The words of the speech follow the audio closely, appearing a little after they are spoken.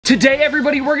Today,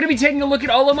 everybody, we're going to be taking a look at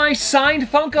all of my signed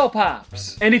Funko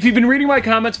Pops. And if you've been reading my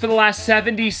comments for the last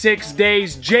 76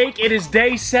 days, Jake, it is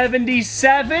day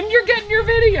 77, you're getting your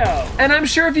video. And I'm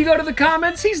sure if you go to the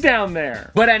comments, he's down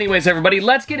there. But anyways, everybody,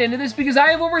 let's get into this because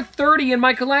I have over 30 in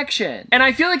my collection. And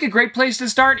I feel like a great place to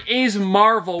start is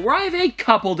Marvel, where I have a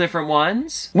couple different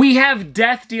ones. We have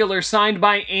Death Dealer signed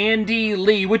by Andy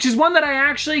Lee, which is one that I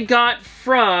actually got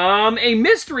from a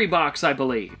mystery box, I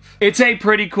believe. It's a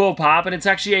pretty cool pop, and it's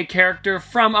actually a character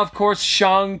from, of course,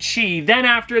 Shang-Chi. Then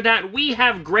after that, we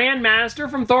have Grandmaster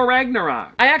from Thor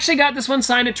Ragnarok. I actually got this one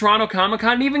signed at Toronto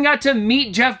Comic-Con and even got to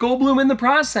meet Jeff Goldblum in the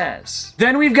process.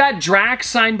 Then we've got Drax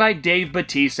signed by Dave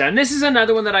Bautista, and this is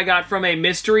another one that I got from a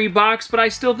mystery box, but I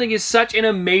still think is such an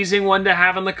amazing one to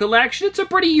have in the collection. It's a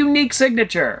pretty unique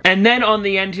signature. And then on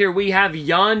the end here, we have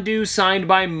Yondu signed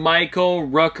by Michael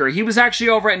Rooker. He was actually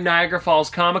over at Niagara Falls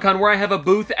Comic-Con, where I have a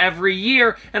booth every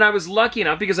year, and I was lucky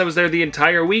enough, because I was there the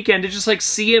entire weekend, to just like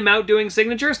see him out doing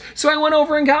signatures, so I went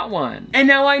over and got one. And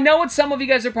now I know what some of you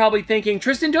guys are probably thinking,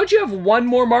 Tristan, don't you have one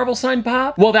more Marvel signed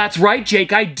pop? Well, that's right,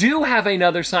 Jake, I do have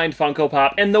another signed Funko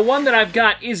Pop, and the one that I've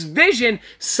got is Vision,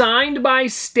 signed by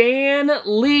Stan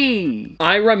Lee.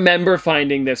 I remember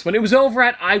finding this when it was over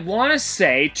at, I want to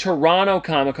say, Toronto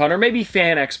Comic-Con, or maybe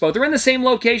Fan Expo. They're in the same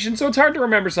location, so it's hard to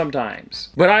remember sometimes.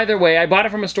 But either way, I bought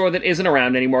it from a store that isn't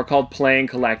around anymore called Play and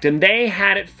Collect, and they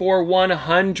had it for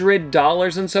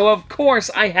 $100, and so of course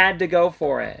I had to go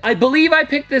for it. I believe I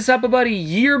picked this up about a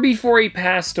year before he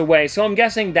passed away, so I'm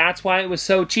guessing that's why it was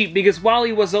so cheap, because while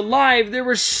he was alive, there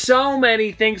were so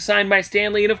many things signed by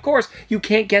Stan Lee, and of course, you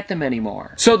can't get them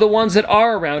anymore. So the ones that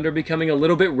are around are becoming a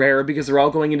little bit rarer because they're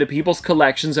all going into people's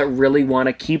collections that really want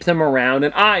to keep them around,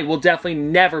 and I will definitely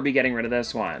never be getting rid of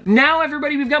this one. Now,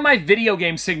 everybody, we've got my video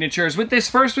game signatures, with this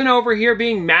first one over here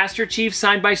being Master Chief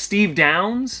signed by Steve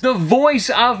Downs, the voice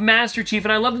of Master Chief,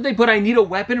 and I love that they put I need a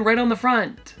weapon right on the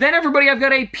front. Then, everybody, I've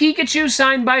got a Pikachu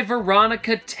signed by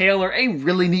Veronica Taylor, a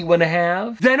really neat one to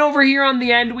have. Then over here on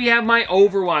the end, we have my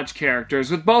Overwatch characters,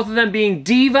 with both of them being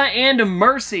Diva and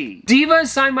Mercy. Diva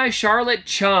is signed by Charlotte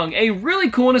Chung, a really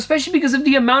cool one, especially because of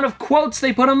the amount of quotes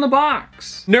they put on the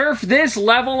box. Nerf this,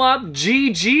 level up,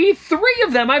 GG, 3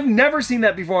 of them. I've never seen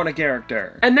that before on a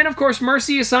character. And then, of course,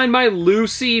 Mercy is signed by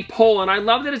Lucy Pohl, and I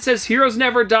love that it says Heroes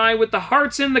Never Die with the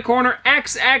hearts in the corner,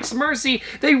 XX Mercy.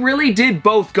 They really did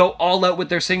both go all out with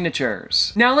their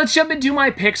signatures. Now let's jump into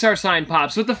my Pixar signed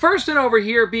pops, with the first one over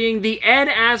here being the Ed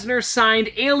Asner signed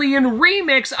Alien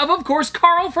remix of course,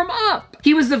 Carl from Up.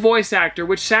 He was the voice actor,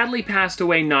 which sadly passed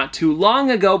away not too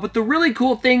long ago, but the really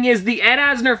cool thing is the Ed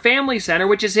Asner Family Center,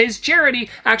 which is his charity,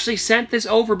 actually sent this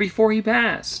over before he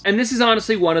passed. And this is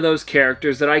honestly one of those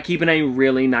characters that I keep in a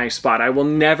really nice spot. I will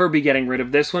never be getting rid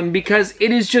of this one because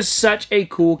it is just such a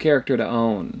cool character to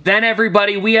own. Then,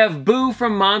 everybody, we have Boo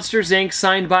from Monsters, Inc.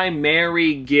 signed by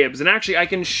Mary Gibbs. And actually, I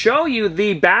can show you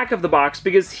the back of the box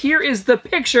because here is the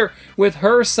picture with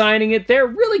her signing it there.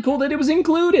 Really cool that it was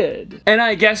included. And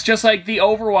I guess just like the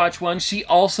Overwatch one, she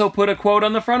also put a quote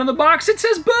on the front of the box. It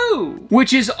says Boo,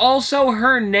 which is also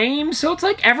her name, so it's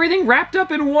like everything wrapped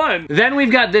up in one. Then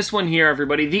we've got this one here,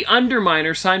 everybody, the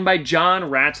Underminer signed by John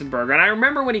Ratzenberger. And I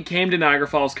remember when he came to Niagara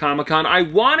Falls Comic-Con, I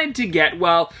wanted to get,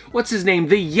 well, what's his name?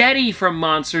 The Yeti from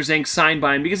Monsters, Inc. signed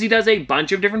by him because he does a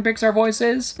bunch of different Pixar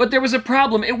voices. But there was a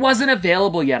problem. It wasn't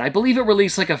available yet. I believe it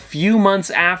released like a few months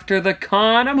after the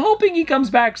con. I'm hoping he comes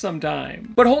back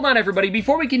sometime. But hold on, everybody.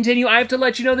 Before we continue, I have to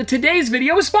let you know that today's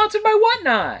video is sponsored by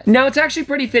Whatnot. Now, it's actually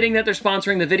pretty fitting that they're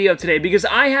sponsoring the video today because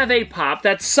I have a pop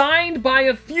that's signed by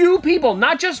a few people,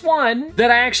 not just one,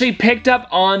 that I actually picked up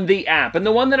on the app. And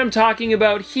the one that I'm talking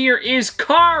about here is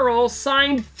Carl,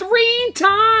 signed 3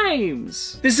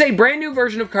 times. This is a brand new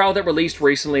version of Carl that released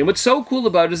recently, and what's so cool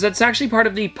about it is that it's actually part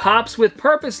of the Pops with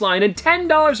Purpose line, and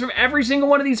 $10 from every single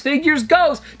one of these figures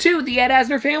goes to the Ed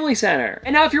Asner Family Center.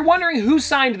 And now, if you're wondering who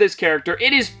signed this character,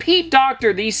 it is Pete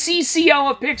Docter, the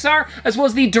CCO of Pixar, as well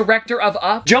as the director of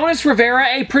Up, Jonas Rivera,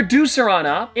 a producer on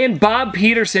Up, and Bob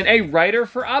Peterson, a writer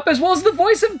for Up, as well as the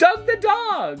voice of Doug the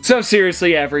dog. So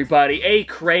seriously, everybody, a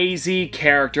crazy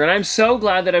character, and I'm so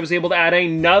glad that I was able to add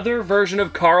another version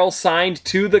of Carl signed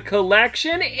to the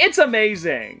collection. It's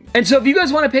amazing. And so if you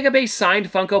guys want to pick up a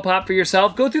signed Funko Pop for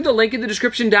yourself, go through the link in the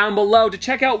description down below to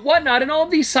check out Whatnot and all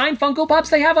of these signed Funko Pops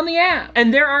they have on the app.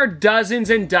 And there are dozens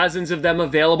and dozens of them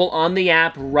available on the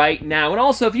app right now. And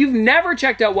also, if you've never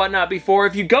checked out Whatnot before,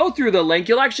 if you go through the link,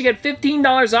 you'll actually get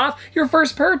 $15 off your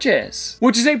first purchase,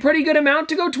 which is a pretty good amount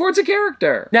to go towards a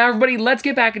character. Now, everybody, let's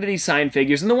get back into these signed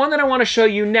figures. And the one that I want to show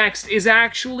you next is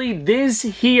actually this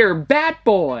here,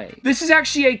 Batboy. This is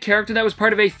actually a character that was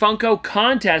part of a Funko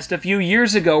contest a few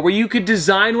years ago where you could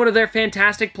design one of their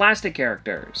fantastic plastic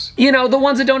characters. You know, the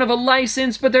ones that don't have a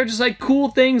license, but they're just like cool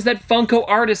things that Funko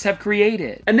artists have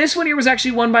created. And this one here was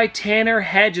actually won by Tanner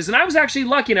Hedges, and I was actually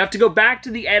lucky enough to go back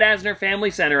to the Ed Asner Family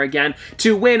Center again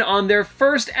to win on their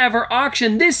first ever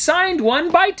auction this signed one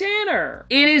by Tanner.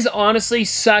 It is honestly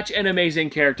such an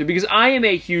amazing character because I am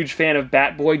a huge fan of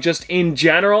Batboy just in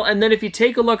general, and then if you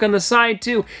take a look on the side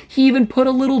too, he even put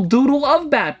a little doodle of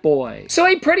Batboy. So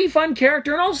a pretty fun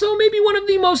character, and also maybe one of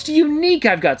the most unique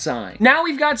I've got signed. Now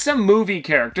we've got some movie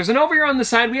characters, and over here on the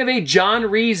side we have a John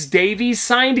Rhys Davies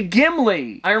signed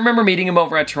Gimli. I remember meeting him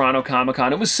over at Toronto Comic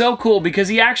Con. It was so cool because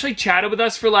he actually chatted with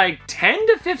us for like 10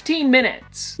 to 15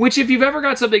 minutes, which if you've ever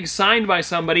got something signed by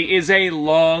somebody is a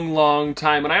long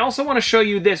time. And I also want to show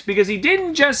you this because he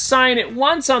didn't just sign it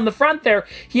once on the front there,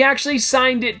 he actually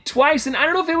signed it twice, and I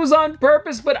don't know if it was on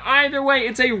purpose, but either way,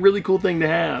 it's a really cool thing to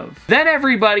have. Then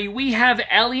everybody, we have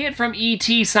Elliot from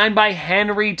E.T. signed by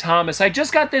Henry Thomas. I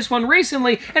just got this one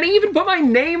recently, and he even put my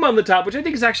name on the top, which I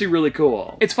think is actually really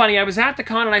cool. It's funny, I was at the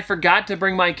con and I forgot to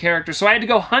bring my character, so I had to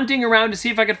go hunting around to see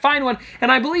if I could find one,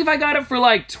 and I believe I got it for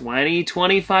like 20,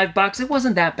 25 bucks. It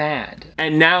wasn't that bad.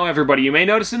 And now everybody, you may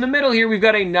notice in the middle here, we've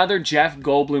got another Jeff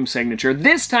Goldblum signature.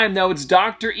 This time though, it's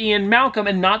Dr. Ian Malcolm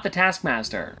and not the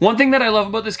Taskmaster. One thing that I love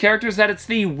about this character is that it's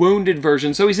the wounded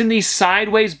version, so he's in the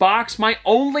sideways box, my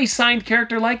only signed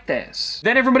character like this.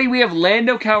 Then everybody, we have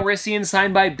Lando Calrissian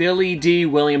signed by Billy D.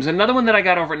 Williams, another one that I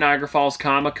got over at Niagara Falls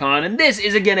Comic Con, and this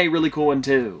is again a really cool one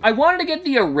too. I wanted to get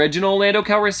the original Lando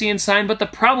Calrissian signed, but the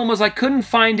problem was I couldn't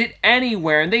find it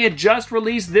anywhere, and they had just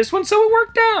released this one, so it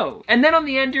worked out. And then on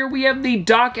the end here, we have the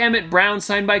Doc Emmett Brown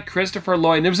signed by Christopher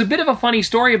Lloyd. And there was a bit of a funny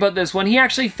story about this one. He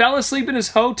actually fell asleep in his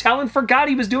hotel and forgot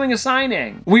he was doing a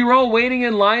signing. We were all waiting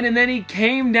in line, and then he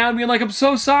came down being like, "I'm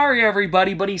so sorry,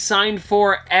 everybody," but he signed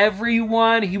for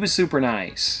everyone. He was super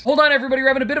nice. Hold on, everybody, we're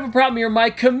having a bit of a problem here. My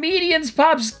comedian's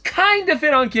pops kind of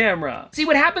fit on camera. See,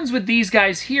 what happens with these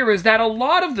guys here is that a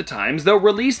lot of the times they'll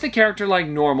release the character like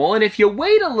normal, and if you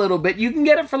wait a little bit, you can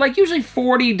get it for like usually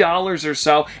 $40 or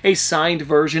so, a signed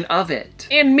version of it.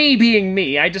 And me being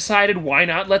me, I decided why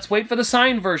not, let's wait for the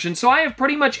signed version. So I have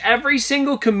pretty much every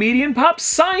single comedian pop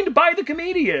signed by the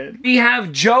comedian. We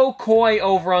have Joe Coy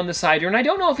over on the side here, and I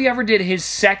don't know if he ever did his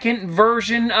second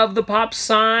version of the pop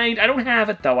signed. I don't have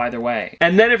it though either way.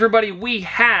 And then everybody, we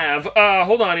have,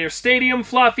 hold on here, Stadium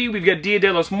Fluffy, we've got Dia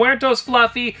de los Muertos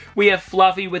Fluffy, we have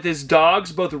Fluffy with his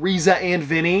dogs, both Riza and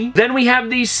Vinny. Then we have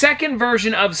the second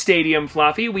version of Stadium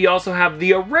Fluffy. We also have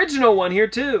the original one here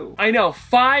too. I know,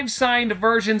 5 signed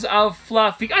versions of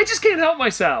Fluffy. I just can't help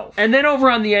myself. And then over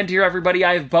on the end here, everybody,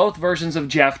 I have both versions of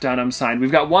Jeff Dunham signed.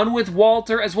 We've got one with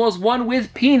Walter as well as one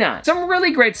with Peanut. Some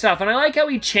really great stuff, and I like how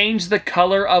he changed the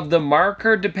color of the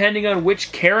marker depending on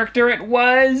which character it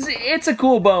was. It's a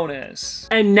cool bonus.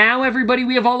 And now everybody,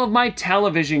 we have all of my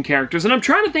television characters, and I'm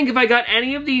trying to think if I got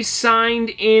any of these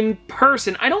signed in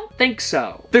person. I don't think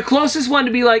so. The closest one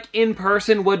to be like in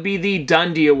person would be the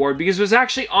Dundee Award, because it was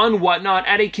actually on Whatnot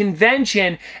at a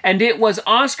convention, and it was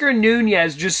Oscar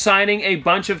Nunez just signing a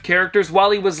bunch of characters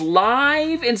while he was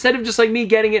live, instead of just like me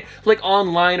getting it like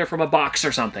online or from a box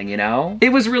or something, you know? It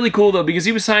was really cool though, because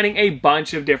he was signing a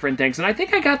bunch of different things, and I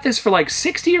think I got this for like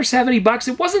 60 or 70 bucks.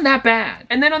 It wasn't that bad.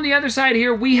 And then on the other side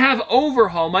here, we have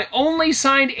Overhaul, my only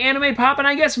signed anime pop, and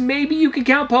I guess maybe you could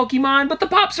count Pokemon, but the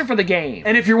pops are for the game.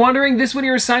 And if you're wondering, this one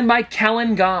here is signed by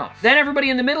Kellen Goff. Then everybody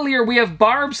in the middle here, we have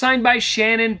Barb signed by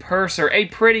Shannon Purser, a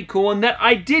pretty cool one that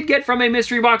I did get from a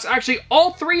mystery box. Actually,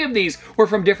 all 3 of these were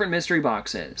from different mystery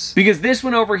boxes, because this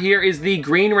one over here is the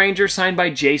Green Ranger signed by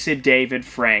Jason David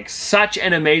Franks. Such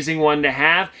an amazing one to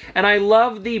have, and I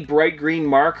love the bright green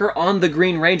marker on the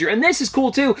Green Ranger. And this is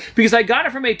cool too, because I got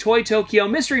it from a Toy Tokyo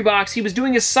mystery box. He was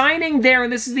doing a signing there,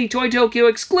 and this is the Toy Tokyo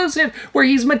exclusive where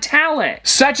he's metallic.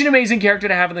 Such an amazing character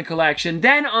to have in the collection.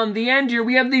 Then on the end here,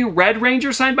 we have the Red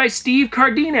Ranger signed by Steve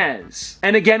Cardenas.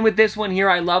 And again with this one here,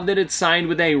 I love that it's signed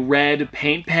with a red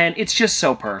paint pen. It's just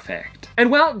so perfect. And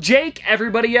well, Jake,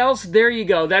 everybody else, there you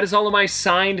go. That is all of my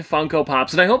signed Funko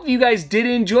Pops, and I hope that you guys did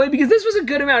enjoy, because this was a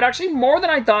good amount, actually more than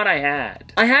I thought I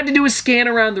had. I had to do a scan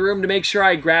around the room to make sure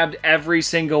I grabbed every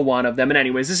single one of them, and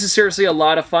anyways, this is seriously a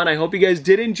lot of fun. I hope you guys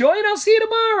did enjoy, and I'll see you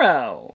tomorrow.